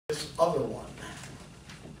this other one,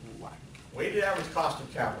 weighted average cost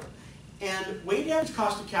of capital. And weighted average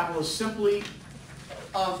cost of capital is simply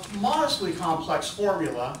a modestly complex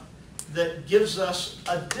formula that gives us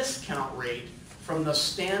a discount rate from the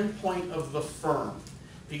standpoint of the firm,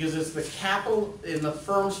 because it's the capital in the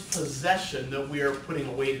firm's possession that we are putting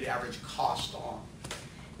a weighted average cost on.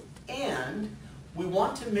 And we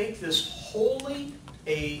want to make this wholly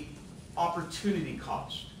a opportunity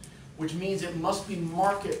cost, which means it must be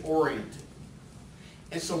market oriented.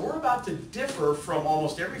 And so we're about to differ from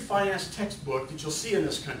almost every finance textbook that you'll see in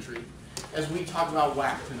this country as we talk about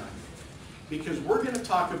WACC tonight. Because we're going to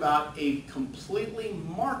talk about a completely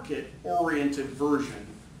market-oriented version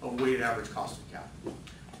of weighted average cost of capital.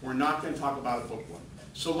 We're not going to talk about a book one.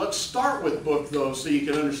 So let's start with book, though, so you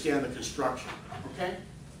can understand the construction. Okay?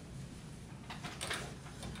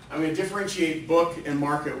 I'm going to differentiate book and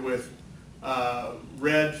market with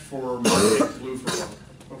red for market, blue for book.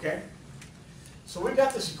 Okay? So we've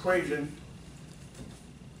got this equation.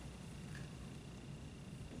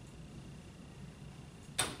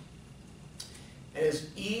 Is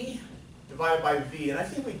E divided by V, and I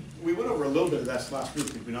think we went over a little bit of that last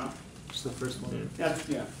week, did we not? Just the first one.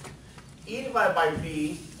 Yeah. E divided by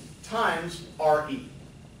V times RE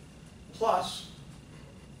plus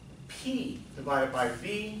P divided by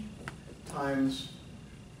V times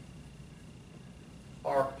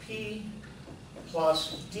RP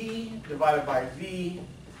plus D divided by V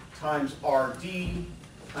times RD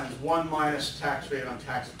times 1 minus tax rate on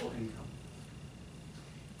taxable income.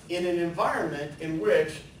 In an environment in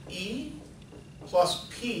which E plus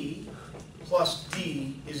P plus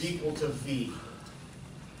D is equal to V.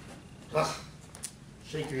 Ugh.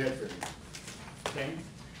 Shake your head for me. Okay?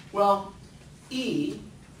 Well, E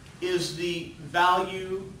is the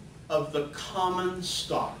value of the common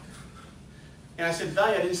stock. And I said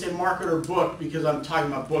value, I didn't say market or book because I'm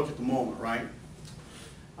talking about book at the moment, right?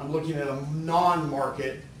 I'm looking at a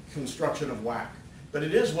non-market construction of WACC. But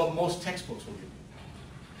it is what most textbooks will give you.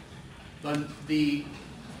 The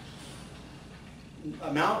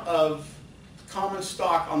amount of common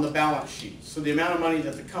stock on the balance sheet, so the amount of money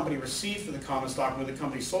that the company received for the common stock when the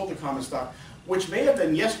company sold the common stock, which may have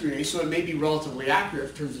been yesterday, so it may be relatively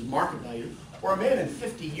accurate in terms of market value, or it may have been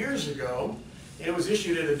 50 years ago, and it was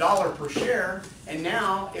issued at $1 per share, and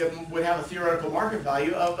now it would have a theoretical market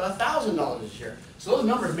value of $1,000 a share. So those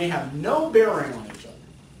numbers may have no bearing on each other.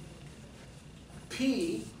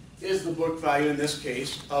 P is the book value, in this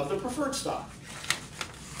case, of the preferred stock.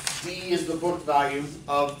 D is the book value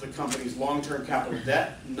of the company's long-term capital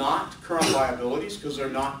debt, not current liabilities, because they're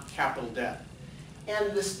not capital debt.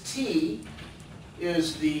 And this T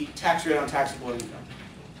is the tax rate on taxable income.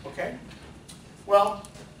 Okay? Well,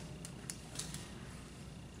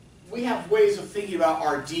 we have ways of thinking about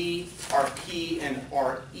RD, RP, and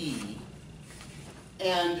RE.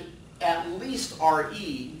 And at least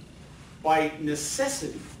RE, by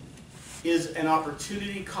necessity, is an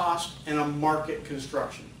opportunity cost and a market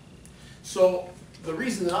construction. So the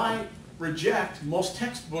reason that I reject most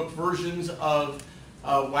textbook versions of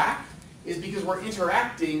WACC is because we're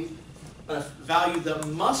interacting a value that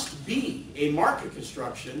must be a market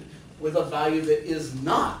construction with a value that is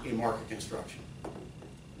not a market construction.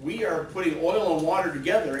 We are putting oil and water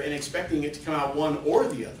together and expecting it to come out one or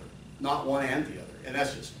the other, not one and the other, and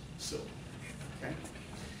that's just silly. Okay?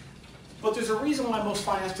 But there's a reason why most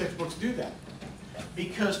finance textbooks do that.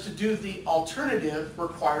 Because to do the alternative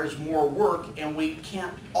requires more work, and we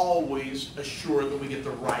can't always assure that we get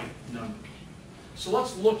the right number. So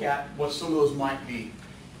let's look at what some of those might be.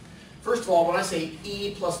 First of all, when I say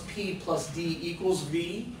E plus P plus D equals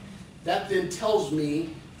V, that then tells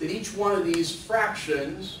me that each one of these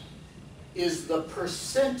fractions is the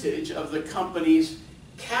percentage of the company's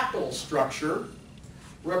capital structure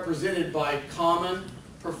represented by common,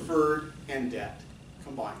 preferred, and debt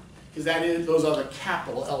combined. Because those are the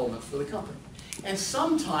capital elements for the company. And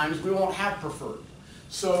sometimes we won't have preferred.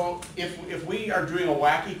 So if we are doing a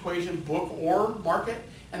WACC equation, book or market,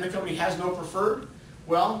 and the company has no preferred,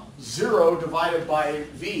 well, 0 divided by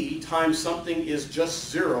V times something is just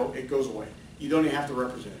 0, it goes away. You don't even have to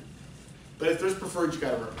represent it. But if there's preferred, you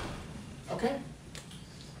got to represent it. Okay?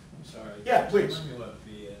 I'm sorry. Yeah, please. Tell me what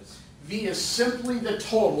V is. V is simply the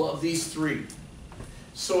total of these three.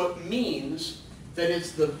 So it means that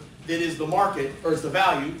it is the market, or it's the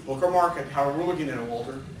value, book or market, however we're looking at it,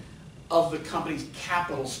 Walter, of the company's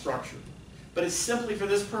capital structure. But it's simply for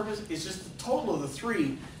this purpose, it's just the total of the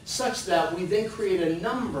three, such that we then create a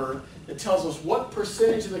number that tells us what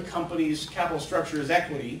percentage of the company's capital structure is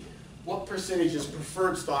equity, what percentage is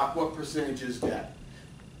preferred stock, what percentage is debt.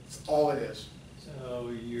 That's all it is. So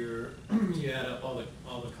you add up all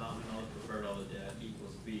the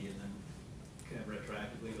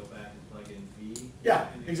Yeah,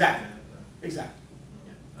 And you exactly. can add Exactly.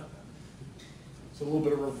 the- Okay. It's a little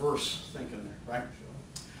bit of reverse thinking there, right?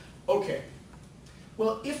 Sure. Okay.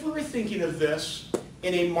 Well, if we were thinking of this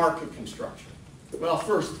in a market construction, well,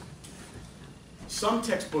 first, some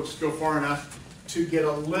textbooks go far enough to get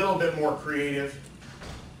a little bit more creative,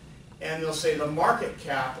 and they'll say the market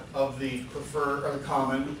cap of the preferred or the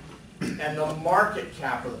common and the market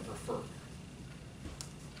cap of the preferred.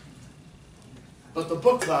 But the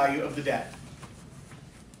book value of the debt.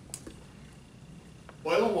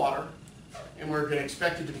 Oil and water, and we're going to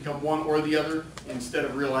expect it to become one or the other instead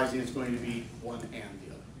of realizing it's going to be one and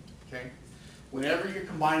the other. Okay? Whenever you're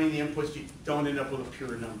combining the inputs, you don't end up with a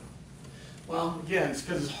pure number. Well, again, it's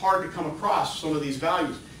because it's hard to come across some of these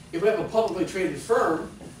values. If we have a publicly traded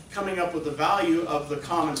firm, coming up with the value of the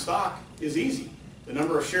common stock is easy. The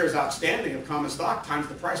number of shares outstanding of common stock times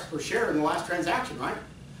the price per share in the last transaction, right?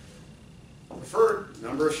 Preferred,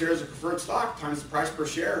 number of shares of preferred stock times the price per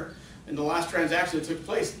share in the last transaction that took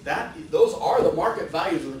place. Those are the market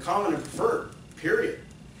values of the common and preferred, period.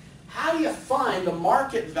 How do you find the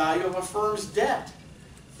market value of a firm's debt?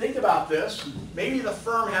 Think about this. Maybe the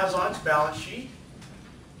firm has on its balance sheet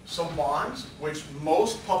some bonds, which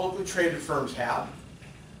most publicly traded firms have,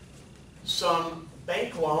 some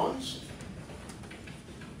bank loans,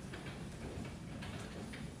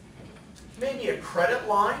 maybe a credit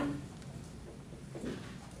line,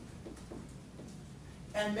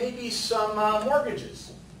 and maybe some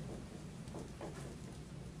mortgages.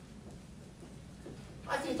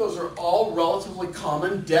 I think those are all relatively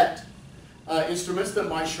common debt instruments that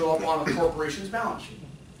might show up on a corporation's balance sheet.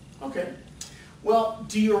 Okay. Well,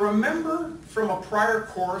 do you remember from a prior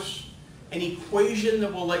course an equation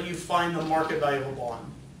that will let you find the market value of a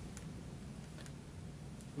bond?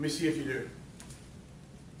 Let me see if you do.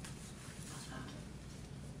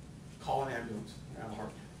 Call an ambulance. I have a heart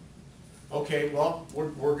attack. Okay, well,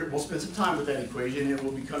 we'll spend some time with that equation, and it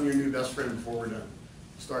will become your new best friend before we're done.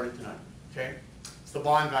 Start it tonight, okay? It's the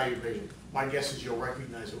bond value equation. My guess is you'll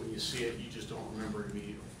recognize it when you see it. You just don't remember it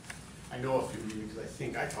immediately. I know a few of you because I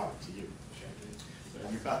think I taught it to you.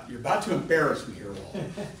 But you're about to embarrass me here, Walt.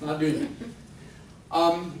 I'm not doing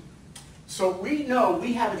that. So we know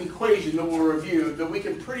we have an equation that we'll review that we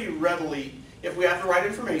can pretty readily, if we have the right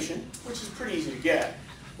information, which is pretty easy to get,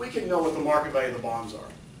 we can know what the market value of the bonds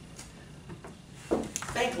are.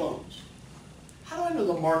 Bank loans. How do I know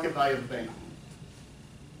the market value of a bank loan?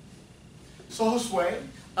 So Josue,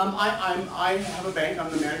 I have a bank. I'm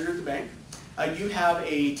the manager of the bank. You have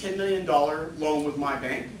a $10 million loan with my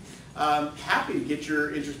bank. Happy to get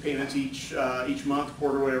your interest payments each month,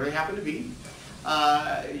 quarter, whatever they happen to be.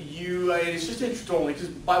 It's just interest only because,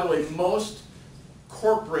 by the way, most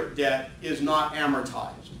corporate debt is not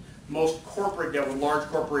amortized. Most corporate debt with large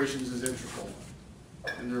corporations is interest only,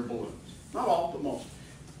 and they're balloons. Not all, but most.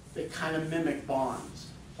 They kind of mimic bonds.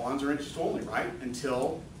 Bonds are interest only, right,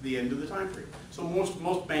 until the end of the time period. So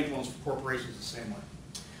most bank loans for corporations the same way.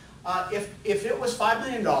 If it was $5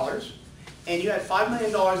 million and you had $5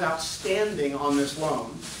 million outstanding on this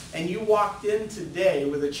loan, and you walked in today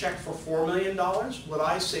with a check for $4 million, would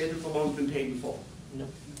I say that the loan's been paid in full? No.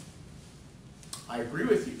 I agree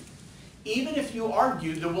with you. Even if you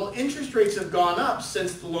argued that, well, interest rates have gone up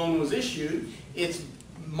since the loan was issued, its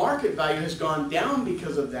market value has gone down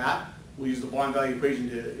because of that. We'll use the bond value equation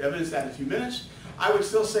to evidence that in a few minutes. I would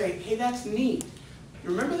still say, hey, that's neat. You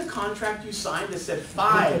remember the contract you signed that said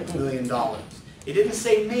 $5 million? It didn't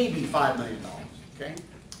say maybe $5 million, okay?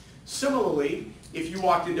 Similarly, if you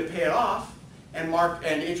walked in to pay it off and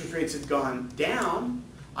interest rates had gone down,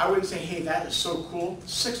 I wouldn't say, hey, that is so cool,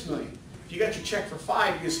 $6 million. If you got your check for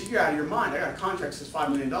 $5, you can see you're out of your mind. I got a contract that says $5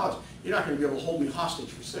 million. You're not going to be able to hold me hostage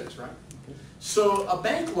for $6, right? So a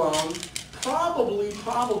bank loan,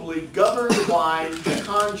 probably governed by the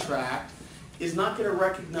contract, is not going to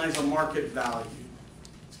recognize a market value.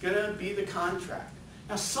 It's going to be the contract.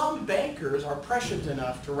 Now, some bankers are prescient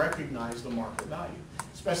enough to recognize the market value,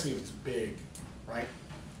 especially if it's big, right?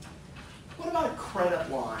 What about a credit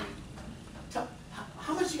line?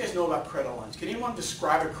 How much do you guys know about credit lines? Can anyone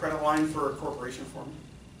describe a credit line for a corporation for me?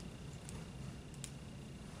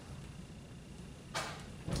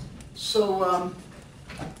 So,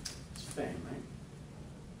 it's Fang,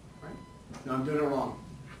 right? Right? No, I'm doing it wrong.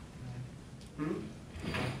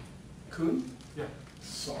 Kuhn? Yeah.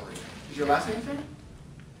 Sorry. Is your last name Fang?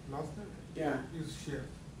 Last name? Yeah. Is share.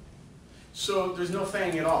 So there's no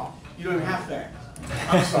Fang at all. You don't even have Fang.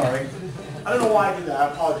 I'm sorry. I don't know why I did that.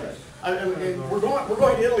 I apologize. We're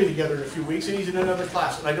going to Italy together in a few weeks, and he's in another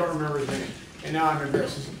class, and I don't remember his name. And now I'm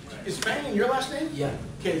embarrassed. Is Fang in your last name? Yeah.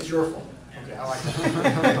 Okay, it's your fault. Okay, I like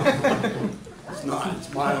that. It's not.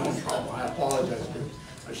 It's my own problem. I apologize.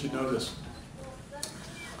 I should know this.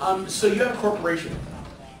 So you have a corporation,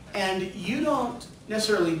 and you don't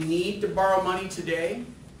necessarily need to borrow money today,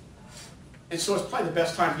 and so it's probably the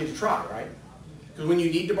best time for you to try, right? Because when you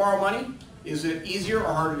need to borrow money, is it easier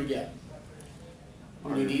or harder to get?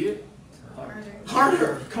 When you need it?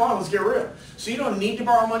 Harder. Come on, let's get real. So you don't need to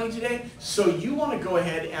borrow money today, so you want to go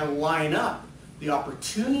ahead and line up the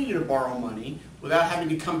opportunity to borrow money without having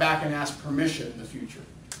to come back and ask permission in the future.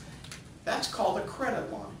 That's called a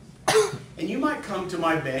credit line. And you might come to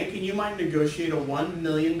my bank and you might negotiate a $1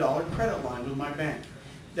 million credit line with my bank.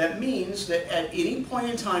 That means that at any point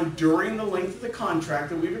in time during the length of the contract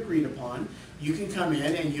that we've agreed upon, you can come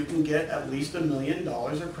in and you can get at least $1 million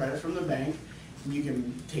of credit from the bank. And you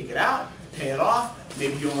can take it out, pay it off.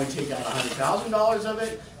 Maybe you only take out $100,000 of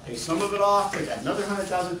it, pay some of it off, take out another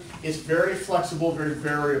 $100,000. It's very flexible, very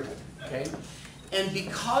variable. Okay? And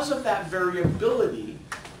because of that variability,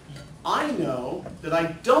 I know that I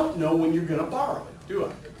don't know when you're going to borrow it, do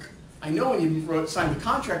I? I know when you signed the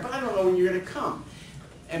contract, but I don't know when you're going to come.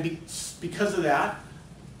 And because of that,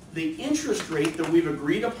 the interest rate that we've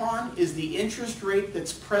agreed upon is the interest rate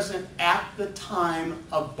that's present at the time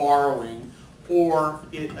of borrowing, or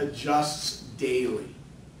it adjusts daily.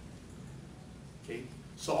 Okay?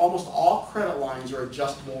 So almost all credit lines are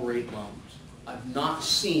adjustable rate loans. I've not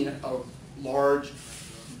seen a large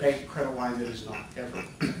bank credit line that is not, ever.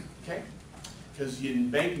 Okay? Because the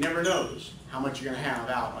bank never knows how much you're going to have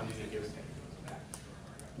out on any given day.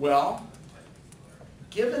 Well,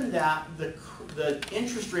 given that the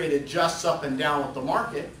interest rate adjusts up and down with the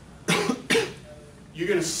market, you're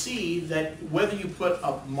going to see that whether you put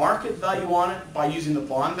a market value on it by using the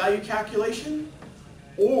bond value calculation,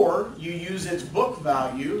 or you use its book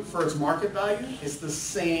value for its market value, it's the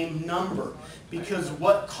same number. Because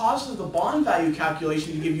what causes the bond value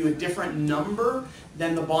calculation to give you a different number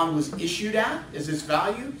than the bond was issued at, as its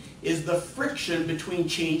value, is the friction between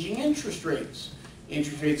changing interest rates.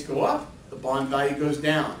 Interest rates go up, the bond value goes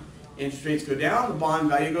down. Interest rates go down, the bond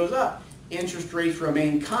value goes up. Interest rates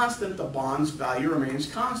remain constant, the bond's value remains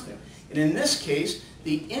constant. And in this case,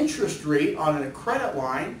 the interest rate on a credit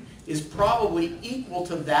line is probably equal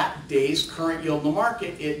to that day's current yield in the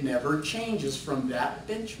market. It never changes from that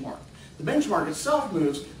benchmark. The benchmark itself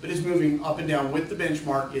moves, but it's moving up and down with the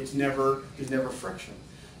benchmark. There's never friction.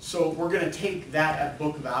 So we're going to take that at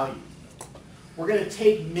book value. We're going to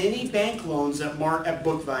take many bank loans at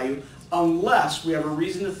book value unless we have a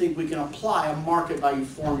reason to think we can apply a market value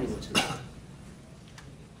formula to it.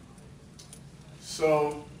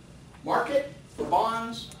 So market for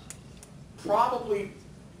bonds, probably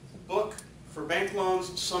book for bank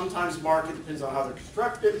loans, sometimes market, depends on how they're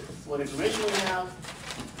constructed, what information we have.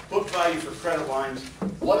 Book value for credit lines.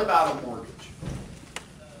 What about a mortgage?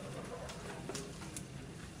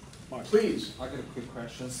 Mark, Please. I got a quick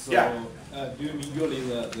question. So, yeah. Do you mean usually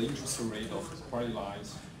the interest rate of credit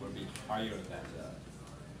lines will be higher than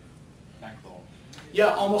the bank loan?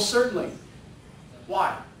 Yeah, almost certainly.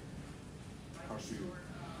 Why? Because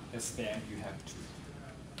as bank you have to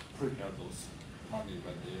prepare those money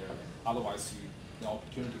when they're otherwise the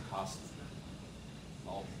opportunity cost, the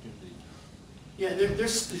opportunity. Yeah,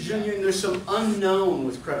 there's some unknown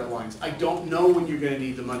with credit lines. I don't know when you're going to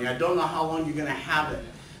need the money. I don't know how long you're going to have it.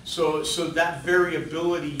 So that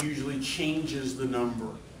variability usually changes the number.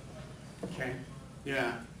 Okay?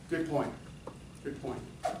 Yeah, good point. Good point.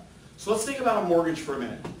 So let's think about a mortgage for a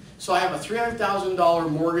minute. So I have a $300,000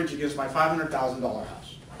 mortgage against my $500,000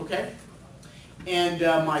 house. Okay? And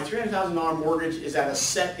my $300,000 mortgage is at a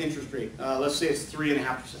set interest rate. Let's say it's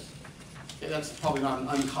 3.5%. Okay, that's probably not an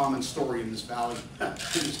uncommon story in this valley, in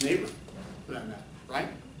this neighborhood, for that matter, right?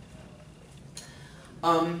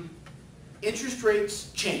 Interest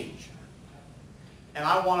rates change, and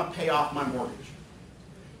I want to pay off my mortgage.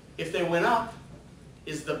 If they went up,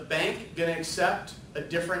 is the bank going to accept a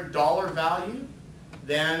different dollar value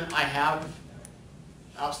than I have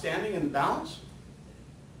outstanding in the balance?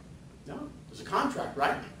 No, there's a contract,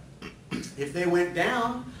 right? If they went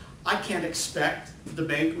down, I can't expect the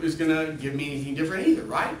bank is going to give me anything different either,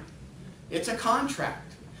 right? It's a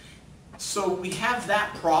contract. So we have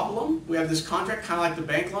that problem. We have this contract, kind of like the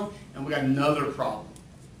bank loan, and we got another problem.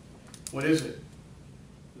 What is it?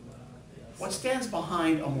 What stands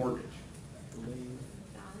behind a mortgage?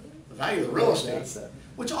 The value of the real estate,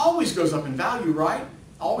 which always goes up in value, right?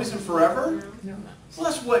 Always and forever? No. Well,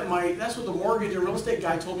 that's what the mortgage and real estate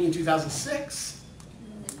guy told me in 2006.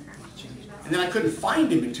 And then I couldn't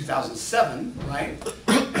find him in 2007, right?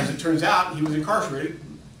 As it turns out, he was incarcerated,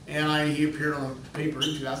 and he appeared on the paper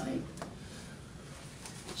in 2008.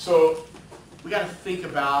 So we got to think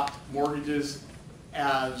about mortgages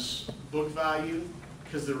as book value,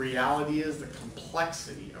 because the reality is the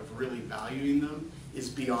complexity of really valuing them is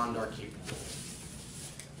beyond our capability.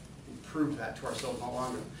 We proved that to ourselves not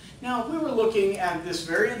long ago. Now, if we were looking at this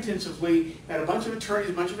very intensively, at a bunch of attorneys,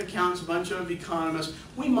 a bunch of accountants, a bunch of economists,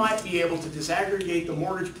 we might be able to disaggregate the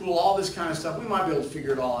mortgage pool, all this kind of stuff. We might be able to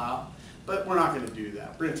figure it all out, but we're not going to do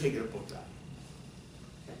that. We're going to take it at book value.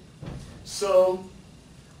 Okay. So,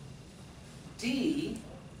 D,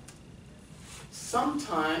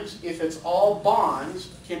 sometimes, if it's all bonds,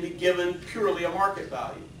 can be given purely a market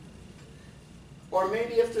value. Or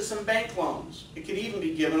maybe if there's some bank loans, it could even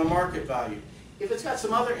be given a market value. If it's got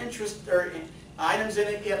some other interest or items in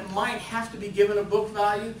it, it might have to be given a book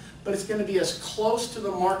value, but it's going to be as close to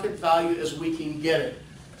the market value as we can get it.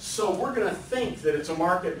 So we're going to think that it's a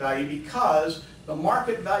market value because the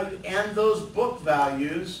market value and those book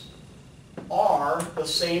values are the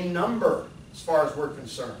same number as far as we're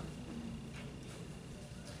concerned.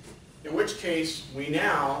 In which case, we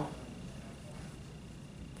now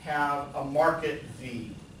have a market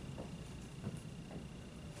V.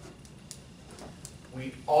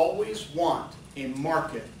 We always want a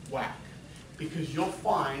market WACC because you'll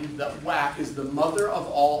find that WACC is the mother of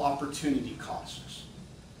all opportunity costs.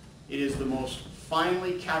 It is the most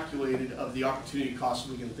finely calculated of the opportunity costs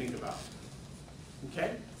we can think about.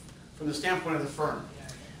 Okay? From the standpoint of the firm.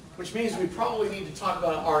 Which means we probably need to talk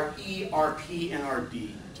about our E, our P, and our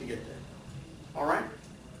D to get there. All right?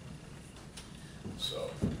 So,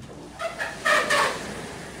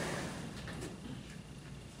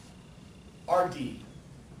 RD.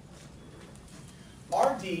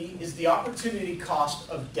 RD is the opportunity cost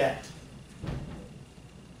of debt.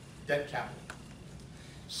 Debt capital.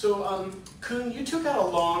 So, Kuhn, you took out a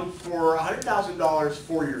loan for $100,000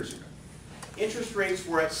 4 years ago. Interest rates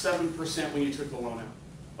were at 7% when you took the loan out.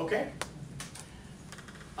 Okay?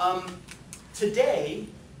 Today,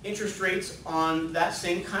 interest rates on that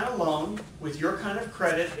same kind of loan, with your kind of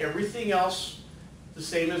credit, everything else the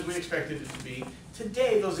same as we expected it to be,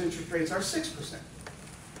 today those interest rates are 6%.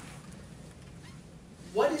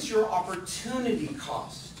 What is your opportunity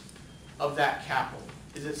cost of that capital?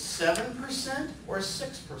 Is it 7% or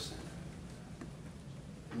 6%?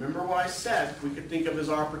 Remember what I said we could think of as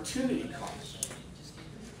opportunity cost.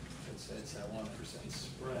 It's that 1%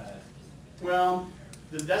 spread. Well,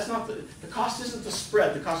 that's not the cost isn't the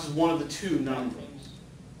spread. The cost is one of the two numbers.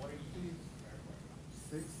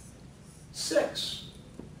 6.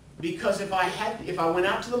 Because if I went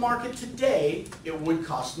out to the market today, it would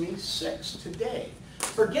cost me 6 today.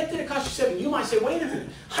 Forget that it costs you 7. You might say, wait a minute,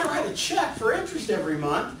 I write a check for interest every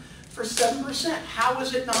month for 7%. How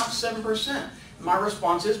is it not 7%? My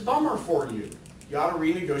response is, bummer for you. You ought to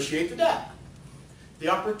renegotiate the debt. The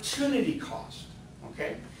opportunity cost,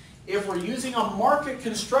 okay? If we're using a market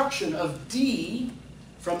construction of D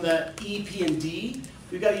from the E, P, and D,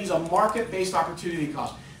 we've got to use a market-based opportunity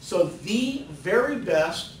cost. So the very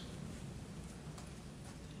best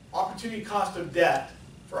opportunity cost of debt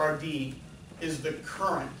for our D is the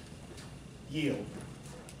current yield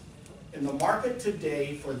in the market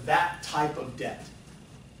today for that type of debt.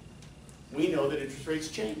 We know that interest rates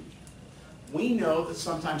change. We know that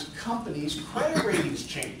sometimes companies' credit ratings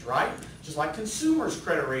change, right? Just like consumers'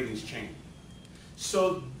 credit ratings change.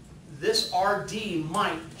 So this RD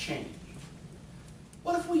might change.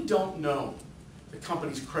 What if we don't know the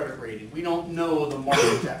company's credit rating? We don't know the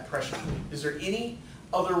market debt pressure. Is there any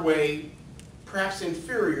other way, perhaps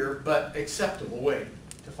inferior, but acceptable way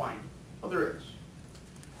to find it? Well, there is.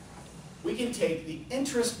 We can take the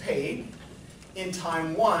interest paid in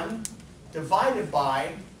time 1 divided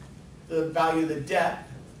by the value of the debt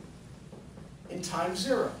in time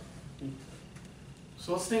 0.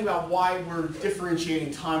 So let's think about why we're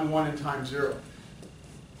differentiating time 1 and time 0.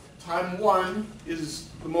 Time 1 is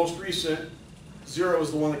the most recent, 0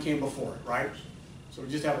 is the one that came before it, right? So we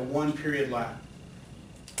just have a 1 period lag.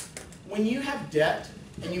 When you have debt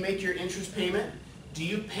and you make your interest payment, do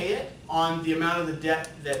you pay it on the amount of the debt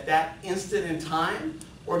that instant in time,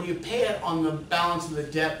 or do you pay it on the balance of the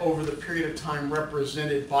debt over the period of time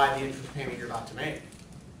represented by the interest payment you're about to make?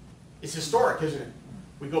 It's historic, isn't it?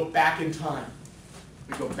 We go back in time.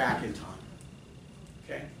 We go back in time.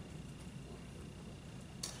 Okay?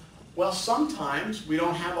 Well, sometimes we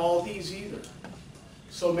don't have all these either.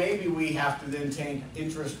 So maybe we have to then take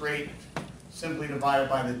interest rate simply divided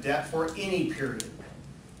by the debt for any period.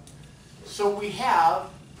 So we have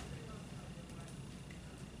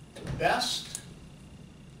best,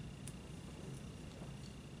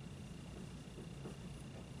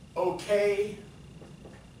 okay,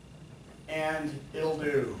 and it'll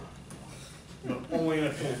do, but only in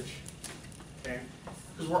a pinch.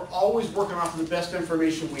 we're always working off of the best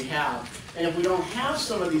information we have. And if we don't have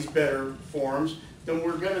some of these better forms, then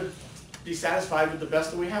we're going to be satisfied with the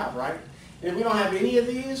best that we have, right? And if we don't have any of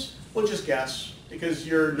these, we'll just guess, because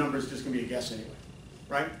your number is just going to be a guess anyway,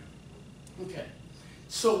 right? Okay.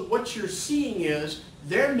 So what you're seeing is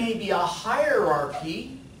there may be a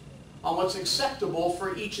hierarchy on what's acceptable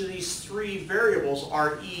for each of these three variables,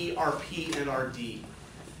 RE, RP, and RD.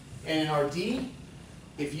 And RD,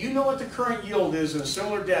 if you know what the current yield is in a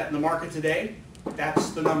similar debt in the market today,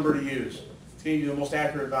 that's the number to use. It's going to be the most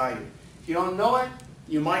accurate value. If you don't know it,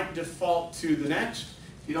 you might default to the next.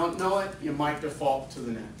 If you don't know it, you might default to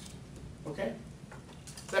the next. Okay?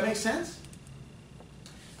 Does that make sense?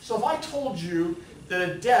 So if I told you that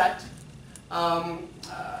a debt, that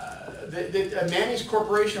Manny's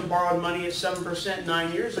Corporation borrowed money at 7%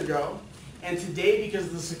 9 years ago, and today, because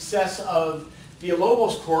of the success of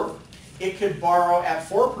Villalobos Corp, it could borrow at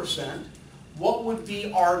 4%, what would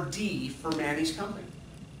be RD for Manny's company?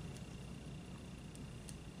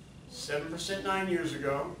 7% 9 years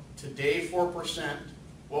ago, today 4%,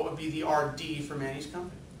 what would be the RD for Manny's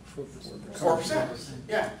company? 4%.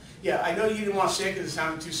 Yeah. Yeah, I know you didn't want to say it because it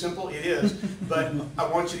sounded too simple. It is, but I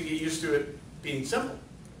want you to get used to it being simple,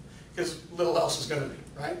 because little else is going to be,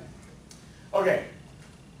 right? Okay,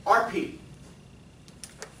 RP.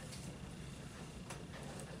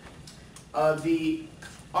 The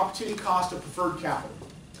opportunity cost of preferred capital.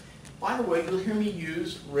 By the way, you'll hear me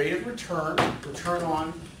use rate of return, return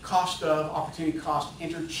on, cost of, opportunity cost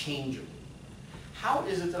interchangeably. How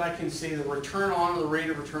is it that I can say the return on, or the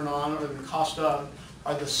rate of return on, or the cost of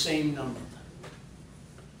are the same number?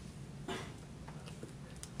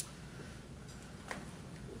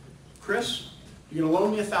 Chris, you're going to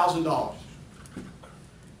loan me $1,000.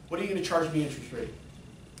 What are you going to charge me interest rate?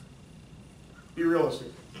 Be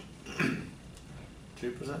realistic.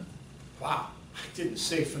 2%? Wow, I didn't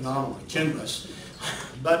say phenomenally generous.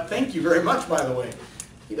 But thank you very much, by the way.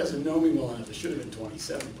 He doesn't know me well enough. It should have been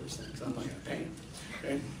 27%, so I'm not going to pay him.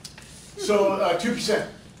 Okay? So 2%.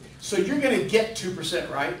 So you're going to get 2%,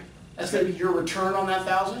 right? That's going to be your return on that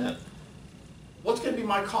 1,000? Yeah. What's going to be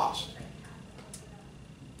my cost?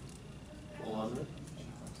 100?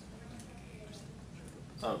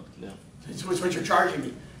 Oh, no. It's what you're charging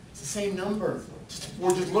me. It's the same number.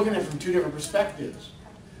 We're just looking at it from two different perspectives.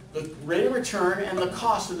 The rate of return and the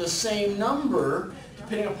cost are the same number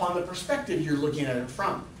depending upon the perspective you're looking at it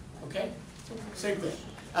from. Okay? Same thing.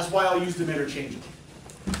 That's why I'll use them interchangeably.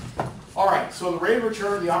 All right, so the rate of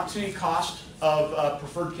return, the opportunity cost of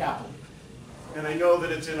preferred capital. And I know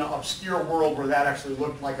that it's in an obscure world where that actually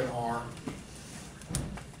looked like an R.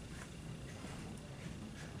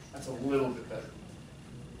 That's a little bit better.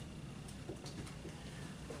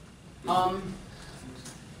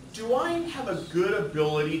 Do I have a good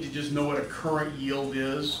ability to just know what a current yield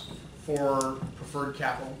is for preferred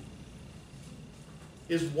capital?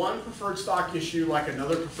 Is one preferred stock issue like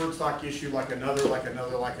another preferred stock issue, like another, like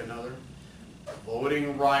another, like another?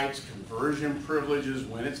 Voting rights, conversion privileges,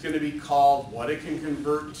 when it's going to be called, what it can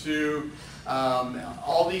convert to,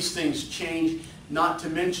 all these things change, not to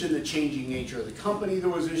mention the changing nature of the company that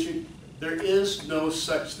was issued. There is no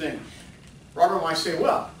such thing. Robert might say,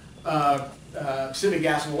 well, Pacific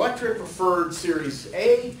Gas and Electric preferred Series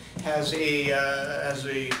A has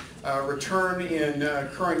a return in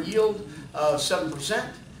current yield of 7%,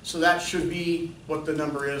 so that should be what the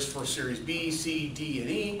number is for Series B, C, D, and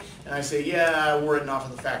E. And I say, yeah, we're written off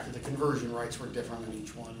of the fact that the conversion rights were different on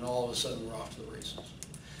each one, and all of a sudden we're off to the races.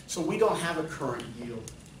 So we don't have a current yield.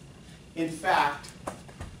 In fact,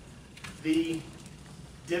 the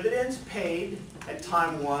dividends paid at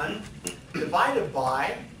time one divided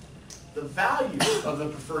by the value of the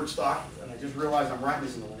preferred stock, and I just realized I'm writing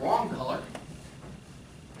this in the wrong color.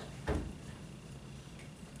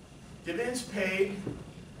 Dividends paid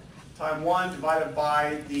time one divided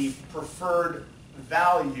by the preferred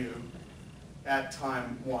value at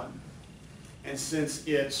time one. And since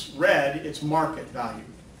it's red, it's market value.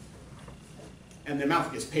 And the amount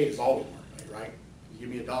that gets paid is always market value, right? You give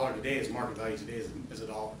me $1 today, it's market value today is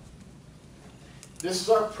 $1. This is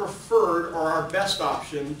our preferred or our best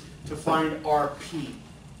option to find RP.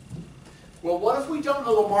 Well, what if we don't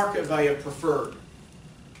know the market value of preferred?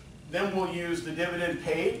 Then we'll use the dividend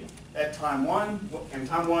paid at time one,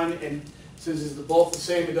 and since it's both the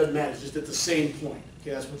same, it doesn't matter, it's just at the same point.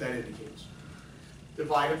 Okay, that's what that indicates.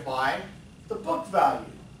 Divided by the book value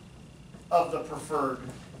of the preferred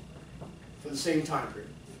for the same time period.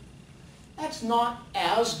 That's not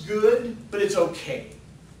as good, but it's okay.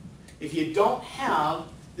 If you don't have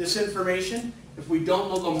this information, if we don't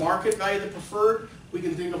know the market value of the preferred, we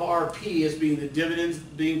can think of RP as being the dividends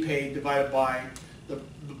being paid divided by the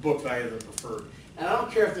the book value of the preferred. And I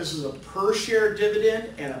don't care if this is a per share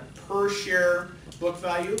dividend and a per share book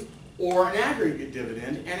value, or an aggregate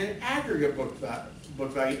dividend and an aggregate book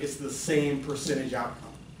value, it's the same percentage outcome.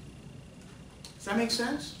 Does that make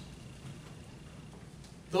sense?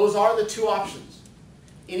 Those are the two options.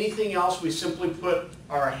 Anything else, we simply put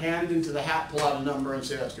our hand into the hat, pull out a number, and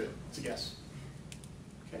say that's good. It's a guess.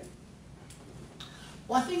 Okay?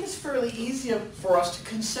 Well, I think it's fairly easy for us to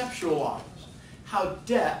conceptualize how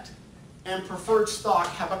debt and preferred stock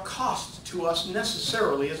have a cost to us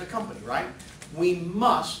necessarily as a company, right? We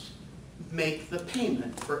must make the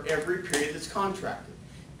payment for every period that's contracted.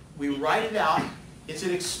 We write it out, it's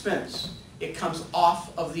an expense. It comes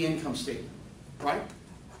off of the income statement, right?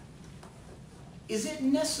 Is it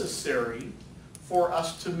necessary for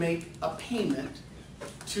us to make a payment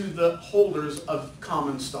to the holders of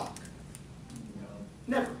common stock? No.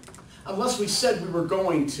 Never. Unless we said we were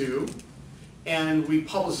going to, and we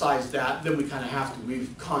publicized that, then we kind of have to.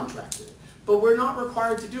 We've contracted it. But we're not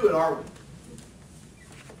required to do it, are we?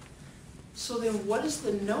 So then what is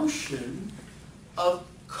the notion of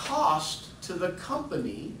cost to the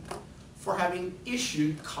company for having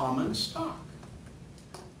issued common stock?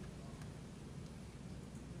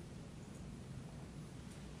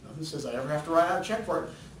 Nothing says I ever have to write out a check for it.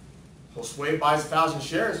 Josue buys 1,000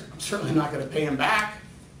 shares. I'm certainly not going to pay him back.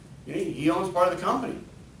 You know, he owns part of the company,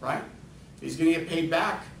 right? He's going to get paid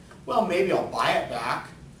back. Well, maybe I'll buy it back.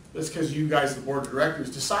 That's because you guys, the board of directors,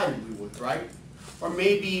 decided we would, right? Or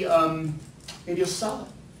maybe you'll sell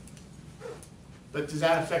it. But does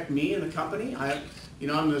that affect me and the company? I'm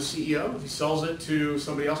the CEO. If he sells it to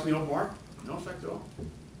somebody else in the open market, no effect at all.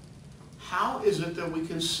 How is it that we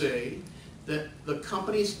can say that the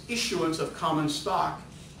company's issuance of common stock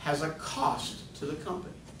has a cost to the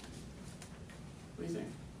company? What do you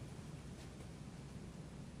think?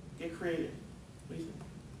 Get creative. What do you think?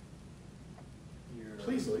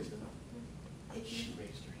 Please, Lisa. She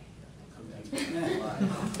raised her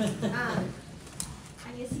hand.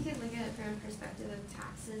 I guess you could look at it from a perspective of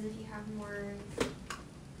taxes. If you have more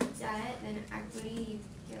debt than equity,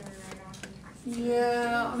 you get a write-off in taxes.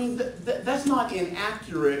 Yeah, I mean, that's not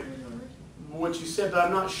inaccurate, what you said, but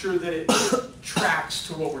I'm not sure that it tracks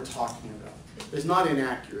to what we're talking about. It's not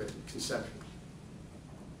inaccurate conceptually.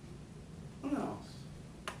 What else?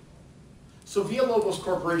 So Villalobos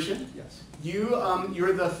Corporation, Yes.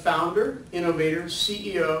 you're the founder, innovator,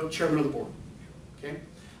 CEO, chairman of the board. Okay?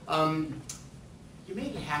 You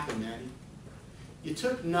made it happen, Maddie. You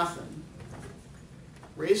took nothing,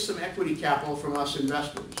 raised some equity capital from us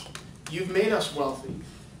investors. You've made us wealthy.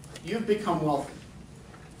 You've become wealthy.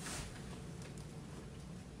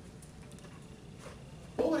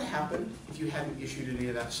 What would happen if you hadn't issued any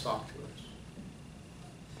of that stock to us?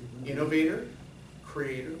 Innovator,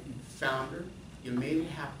 creator, founder, you made it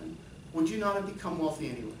happen. Would you not have become wealthy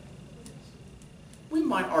anyway? We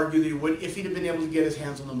might argue that he would if he'd have been able to get his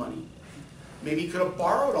hands on the money. Maybe he could have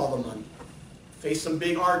borrowed all the money, faced some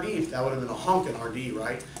big RD, if that would have been a honking RD,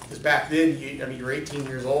 right? Because back then, you're 18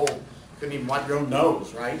 years old, couldn't even wipe your own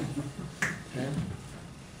nose, right? Okay.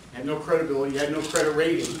 Had no credibility, you had no credit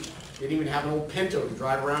rating, didn't even have an old Pinto to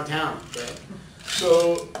drive around town. Okay?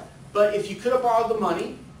 So, but if you could have borrowed the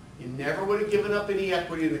money, you never would have given up any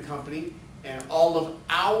equity in the company, and all of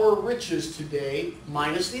our riches today,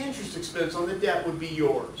 minus the interest expense on the debt, would be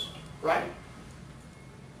yours, right?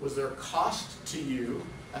 Was there a cost to you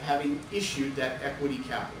of having issued that equity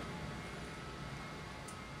capital?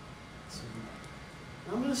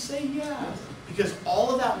 I'm going to say yes, because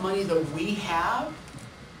all of that money that we have,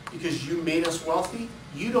 because you made us wealthy,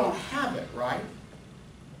 you don't have it, right?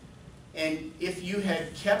 And if you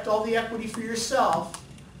had kept all the equity for yourself,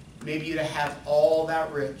 maybe you'd have all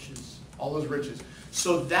that riches, all those riches.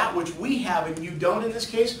 So that which we have and you don't in this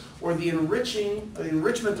case, or the enrichment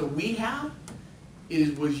that we have,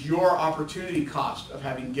 was your opportunity cost of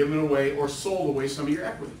having given away or sold away some of your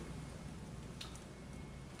equity.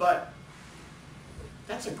 But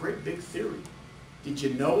that's a great big theory. Did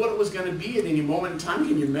you know what it was going to be at any moment in time?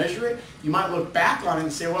 Can you measure it? You might look back on it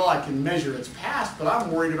and say, well, I can measure its past, but I'm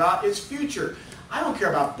worried about its future. I don't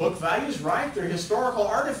care about book values, right? They're historical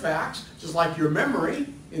artifacts, just like your memory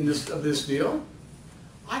of this deal.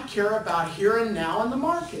 I care about here and now in the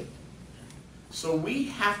market. So we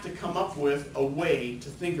have to come up with a way to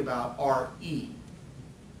think about RE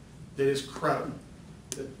that is credible,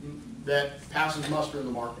 that passes muster in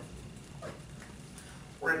the market.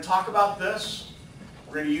 We're going to talk about this.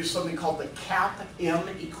 We're going to use something called the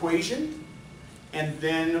CAPM equation, and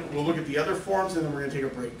then we'll look at the other forms, and then we're going to take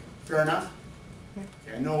a break. Fair enough?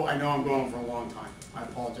 Okay, I know I'm going for a long time. I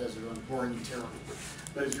apologize if I'm boring you terribly,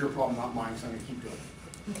 but it's your problem, not mine, so I'm going to keep going.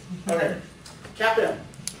 Okay, CAPM.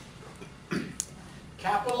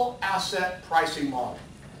 Capital Asset Pricing Model.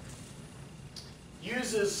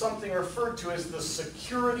 Uses something referred to as the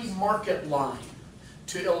security market line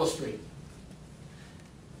to illustrate.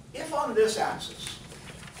 If on this axis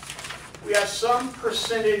we have some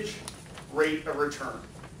percentage rate of return,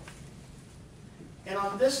 and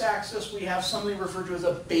on this axis we have something referred to as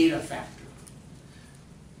a beta factor,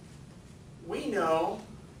 we know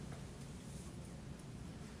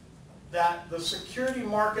that the security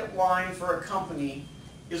market line for a company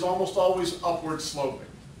is almost always upward sloping.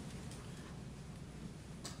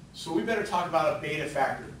 So we better talk about a beta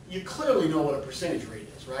factor. You clearly know what a percentage rate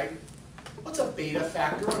is, right? What's a beta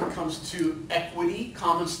factor when it comes to equity,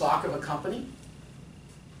 common stock of a company?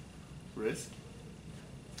 Risk?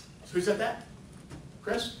 So who said that?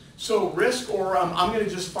 Chris? So risk, or I'm going to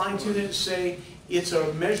just fine tune it and say it's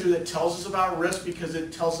a measure that tells us about risk because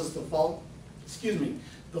it tells us the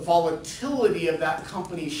volatility of that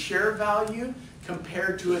company's share value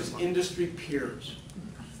compared to its industry peers,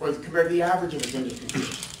 or compared to the average of its industry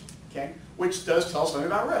peers. Okay? Which does tell us something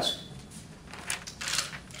about risk.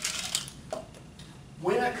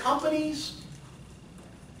 When a company's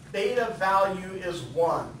beta value is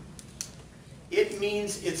 1, it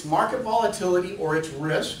means its market volatility or its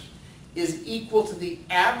risk is equal to the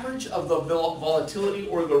average of the volatility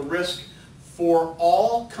or the risk for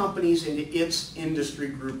all companies in its industry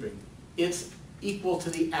grouping. It's equal to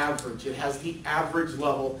the average. It has the average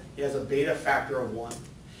level. It has a beta factor of 1.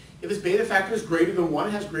 If its beta factor is greater than 1,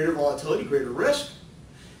 it has greater volatility, greater risk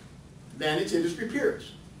than its industry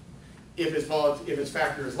peers. If its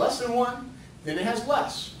factor is less than 1, then it has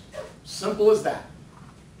less. Simple as that.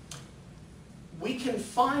 We can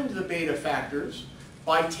find the beta factors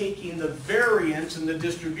by taking the variance in the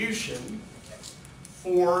distribution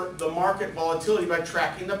for the market volatility by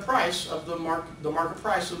tracking the price of the market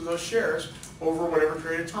price of those shares over whatever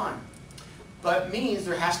period of time. But it means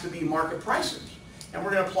there has to be market prices. And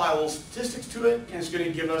we're going to apply a little statistics to it, and it's going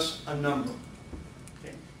to give us a number.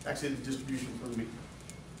 Okay, actually the distribution for me.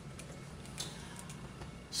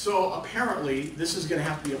 So apparently, this is going to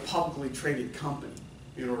have to be a publicly traded company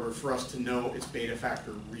in order for us to know its beta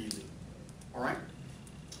factor really. All right?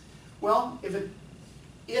 Well, if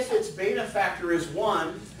its beta factor is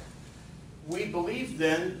 1, we believe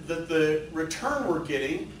then that the return we're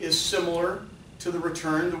getting is similar to the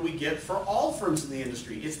return that we get for all firms in the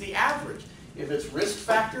industry. It's the average. If its risk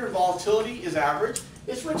factor and volatility is average,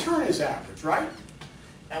 its return is average, right?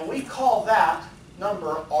 And we call that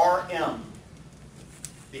number RM,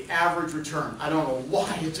 the average return. I don't know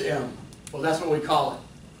why it's M. Well, that's what we call it.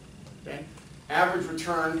 Okay? Average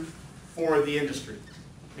return for the industry.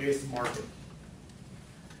 Maybe it's the market.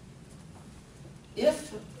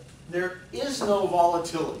 If there is no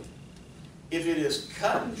volatility, if it is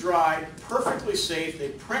cut and dried, perfectly safe, they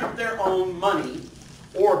print their own money,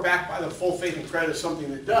 or backed by the full faith and credit of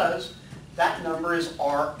something that does, that number is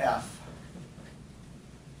RF.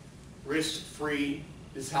 Risk-free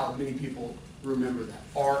is how many people remember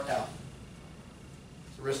that, RF.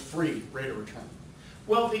 Risk-free rate of return.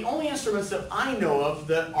 Well, the only instruments that I know of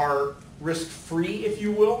that are risk-free, if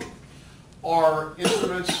you will, are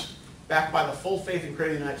instruments backed by the full faith and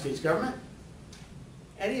credit of the United States government.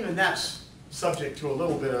 And even that's subject to a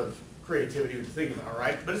little bit of creativity to think about,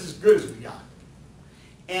 right? But it's as good as we got.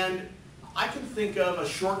 And I can think of a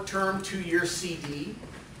short-term 2-year CD,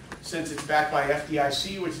 since it's backed by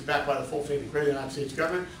FDIC, which is backed by the full faith and credit of the United States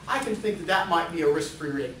government. I can think that that might be a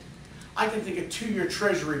risk-free rate. I can think a 2-year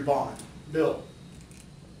Treasury bond, bill,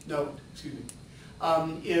 note, excuse me,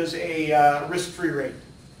 is a risk-free rate.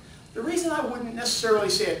 The reason I wouldn't necessarily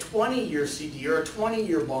say a 20-year CD or a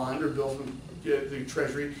 20-year bond or bill from the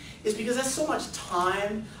Treasury is because that's so much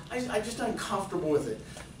time, I'm just uncomfortable with it.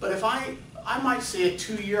 But if I might say a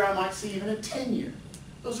 2-year, I might say even a 10-year.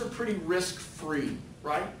 Those are pretty risk-free,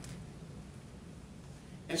 right?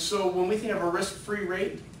 And so when we think of a risk-free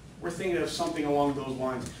rate, we're thinking of something along those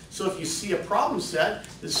lines. So if you see a problem set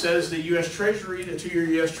that says the U.S. Treasury, the 2-year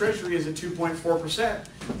U.S. Treasury is at 2.4%,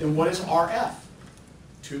 then what is RF?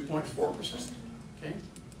 2.4%. Okay?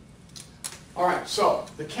 All right, so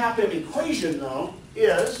the CAPM equation, though,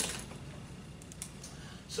 is,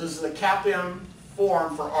 so this is the CAPM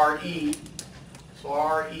form for RE.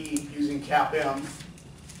 So RE using CAPM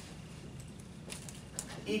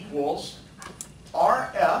equals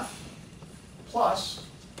RF plus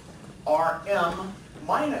RM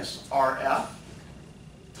minus RF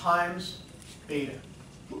times beta.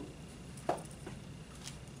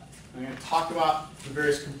 I'm going to talk about the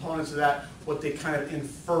various components of that, what they kind of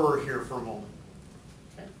infer here for a moment.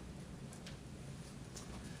 Okay?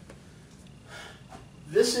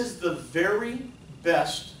 This is the very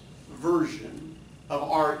best version of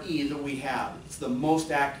RE that we have. It's the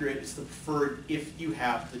most accurate, it's the preferred if you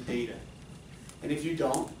have the data. And if you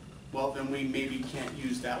don't, well, then we maybe can't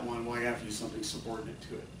use that one. Well, I have to use something subordinate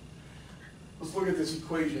to it. Let's look at this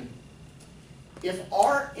equation. If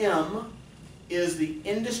RM is the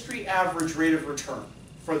industry average rate of return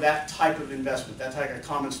for that type of investment, that type of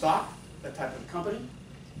common stock, that type of company,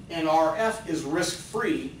 and RF is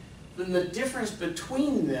risk-free, then the difference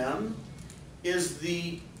between them is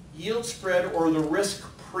the yield spread or the risk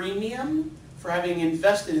premium for having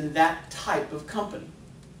invested in that type of company.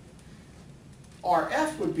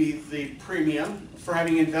 RF would be the premium for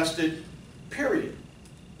having invested, period,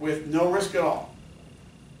 with no risk at all.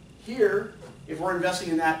 Here, if we're investing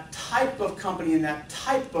in that type of company, in that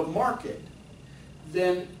type of market,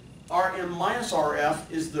 then RM minus RF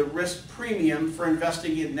is the risk premium for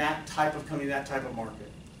investing in that type of company, that type of market.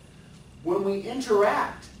 When we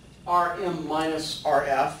interact RM minus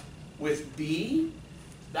RF with B,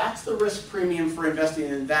 that's the risk premium for investing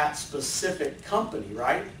in that specific company,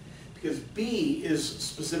 right? Because B is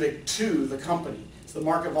specific to the company. It's the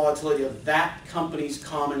market volatility of that company's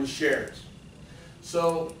common shares.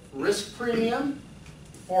 So risk premium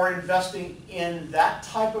for investing in that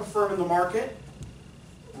type of firm in the market,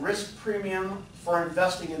 risk premium for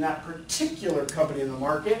investing in that particular company in the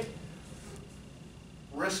market,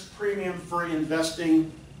 risk premium for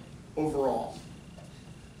investing overall.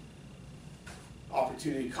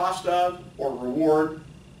 Opportunity cost of or reward,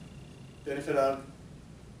 benefit of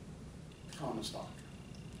common stock.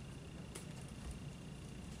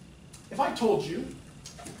 If I told you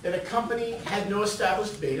that a company had no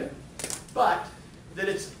established beta, but that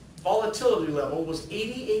its volatility level was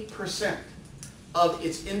 88% of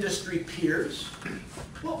its industry peers,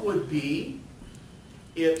 what would be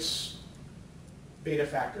its beta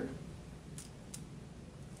factor?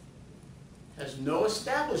 Has no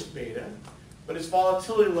established beta, but its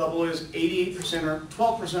volatility level is 88% or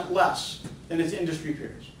 12% less than its industry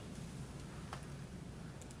peers.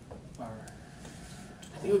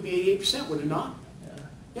 I think it would be 88%, would it not?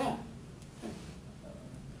 Yeah.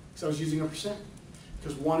 So I was using a percent,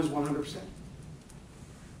 because 1 is 100%.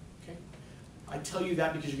 Okay? I tell you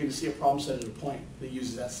that because you're going to see a problem set at a point that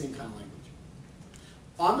uses that same kind of language.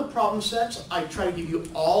 On the problem sets, I try to give you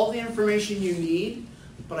all the information you need,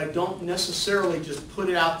 but I don't necessarily just put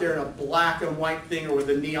it out there in a black and white thing or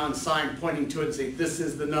with a neon sign pointing to it and say, this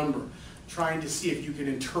is the number. Trying to see if you can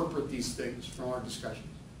interpret these things from our discussions.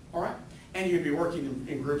 All right? And you'd be working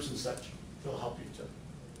in groups and such. It'll help you too.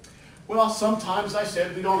 Well, sometimes I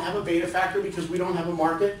said we don't have a beta factor because we don't have a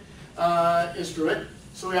market instrument,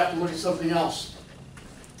 so we have to look at something else.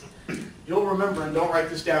 You'll remember, and don't write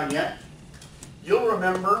this down yet, you'll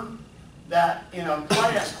remember that in a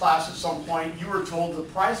finance class at some point you were told the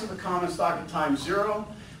price of a common stock at time 0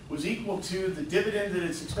 was equal to the dividend that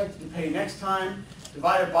it's expected to pay next time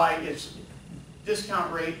divided by its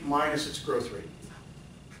discount rate minus its growth rate.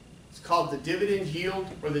 It's called the dividend yield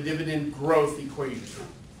or the dividend growth equation.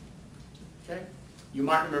 Okay? You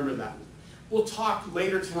might remember that. We'll talk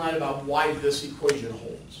later tonight about why this equation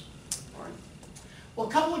holds. All right? Well, a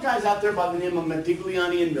couple of guys out there by the name of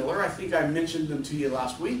Modigliani and Miller, I think I mentioned them to you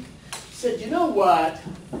last week, said, you know what,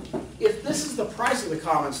 if this is the price of the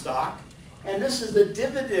common stock, and this is the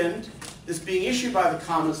dividend that's being issued by the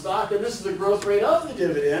common stock, and this is the growth rate of the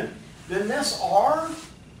dividend, then this R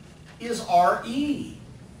is RE.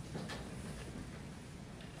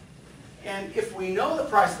 And if we know the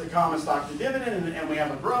price of the common stock, the dividend, and we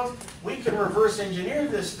have a growth, we can reverse engineer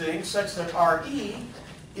this thing such that RE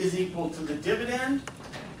is equal to the dividend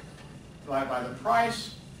divided by the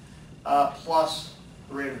price plus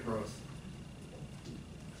the rate of growth.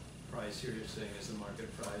 Price here you're saying is the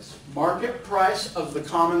market price. Market price of the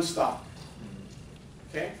common stock.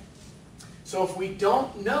 Okay? So if we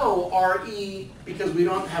don't know RE because we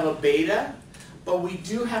don't have a beta, but we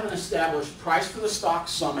do have an established price for the stock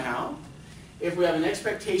somehow, if we have an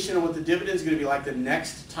expectation of what the dividend is going to be like the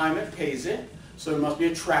next time it pays it, so there must be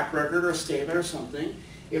a track record or a statement or something,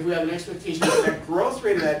 if we have an expectation of what that growth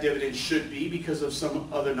rate of that dividend should be because of some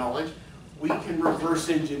other knowledge, we can reverse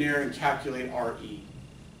engineer and calculate RE.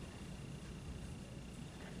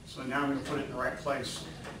 So now I'm going to put it in the right place.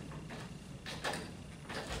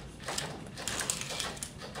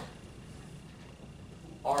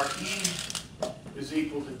 RE is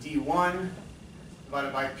equal to D1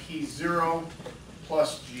 divided by P0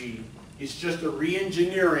 plus G. It's just a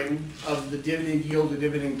re-engineering of the dividend yield to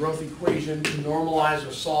dividend growth equation to normalize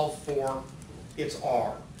or solve for its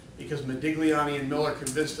R. Because Modigliani and Miller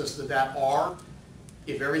convinced us that that R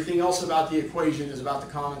If everything else about the equation is about the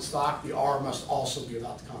common stock, the R must also be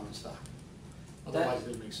about the common stock. Otherwise, it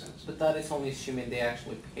doesn't make sense. But that is only assuming they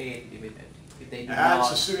actually pay dividend. If they do That's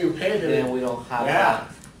not, assuming we pay then dividend. we don't have Yeah.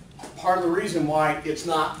 Part of the reason why it's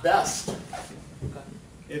not best. that. Okay.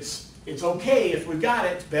 It's okay if we got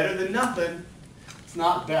it, it's better than nothing. It's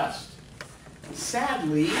not best. And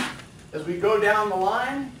sadly, as we go down the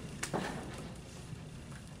line,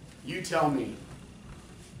 you tell me,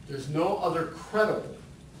 there's no other credible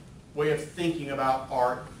way of thinking about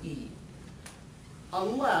RE.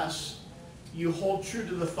 Unless you hold true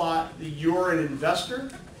to the thought that you're an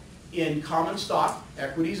investor in common stock,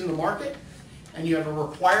 equities in the market, and you have a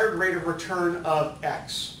required rate of return of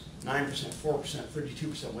X, 9%, 4%,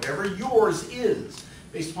 32%, whatever yours is,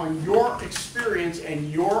 based upon your experience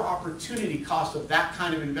and your opportunity cost of that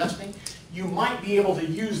kind of investing, you might be able to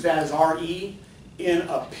use that as RE in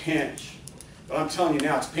a pinch. But I'm telling you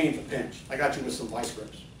now, it's painful pinch. I got you with some vice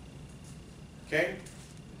grips. Okay?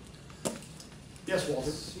 Yes, Walter?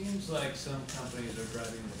 It seems like some companies are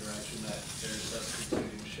driving in the direction that they're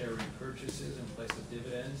substituting share repurchases in place of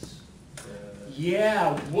dividends.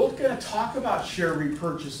 Yeah, we're going to talk about share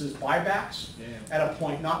repurchases, buybacks, at a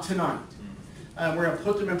point, not tonight. We're going to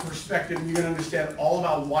put them in perspective, and you're going to understand all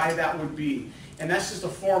about why that would be. And that's just a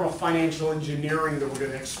form of financial engineering that we're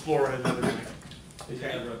going to explore at another time. Is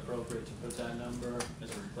it ever appropriate to put that number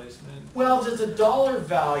as a replacement? Well, there's a dollar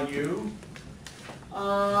value. Well,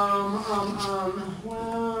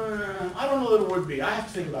 I don't know that it would be. I have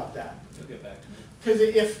to think about that. You'll get back to me. Because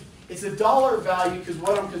if it's a dollar value, because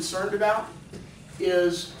what I'm concerned about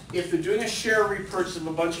is if they're doing a share repurchase of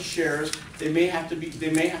a bunch of shares, they may have to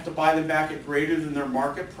buy them back at greater than their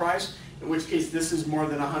market price, in which case this is more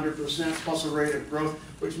than 100% plus a rate of growth,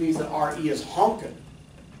 which means that RE is honking.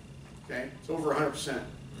 Okay, it's over 100%.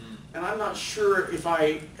 And I'm not sure if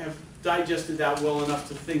I have digested that well enough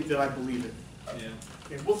to think that I believe it. Yeah.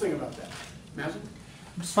 Okay, we'll think about that. Mazen?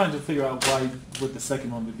 I'm just trying to figure out why would the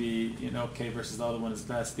second one would be, okay, versus the other one is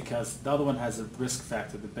best, because the other one has a risk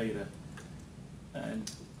factor, the beta,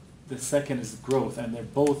 and the second is growth, and they're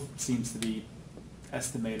both seems to be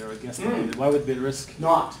estimated or guesstimated. Why would it be the risk?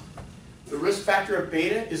 Not. The risk factor of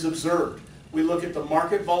beta is observed. We look at the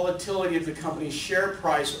market volatility of the company's share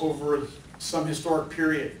price over some historic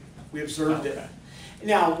period. We observed it.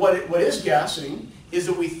 Now, what is guessing is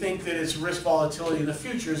that we think that its risk volatility in the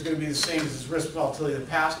future is going to be the same as its risk volatility in the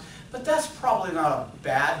past, but that's probably not a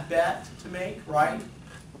bad bet to make, right?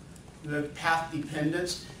 The path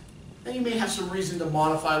dependence. Then you may have some reason to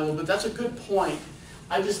modify a little bit. That's a good point.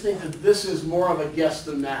 I just think that this is more of a guess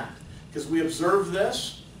than that, because we observe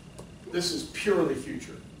this. This is purely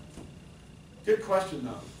future. Good question,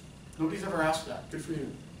 though. Nobody's ever asked that. Good for you.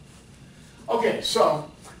 Okay, so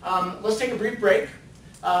let's take a brief break.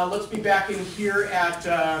 Let's be back in here at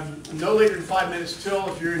no later than 5 minutes till.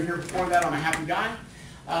 If you're in here before that, I'm a happy guy.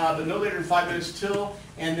 But no later than 5 minutes till,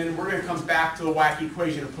 and then we're going to come back to the WACC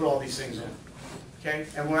equation and put all these things in. Okay?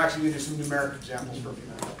 And we're actually going to do some numeric examples for a few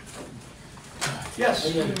minutes. Yes?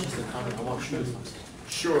 Just a comment. I want to show you something.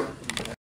 Sure.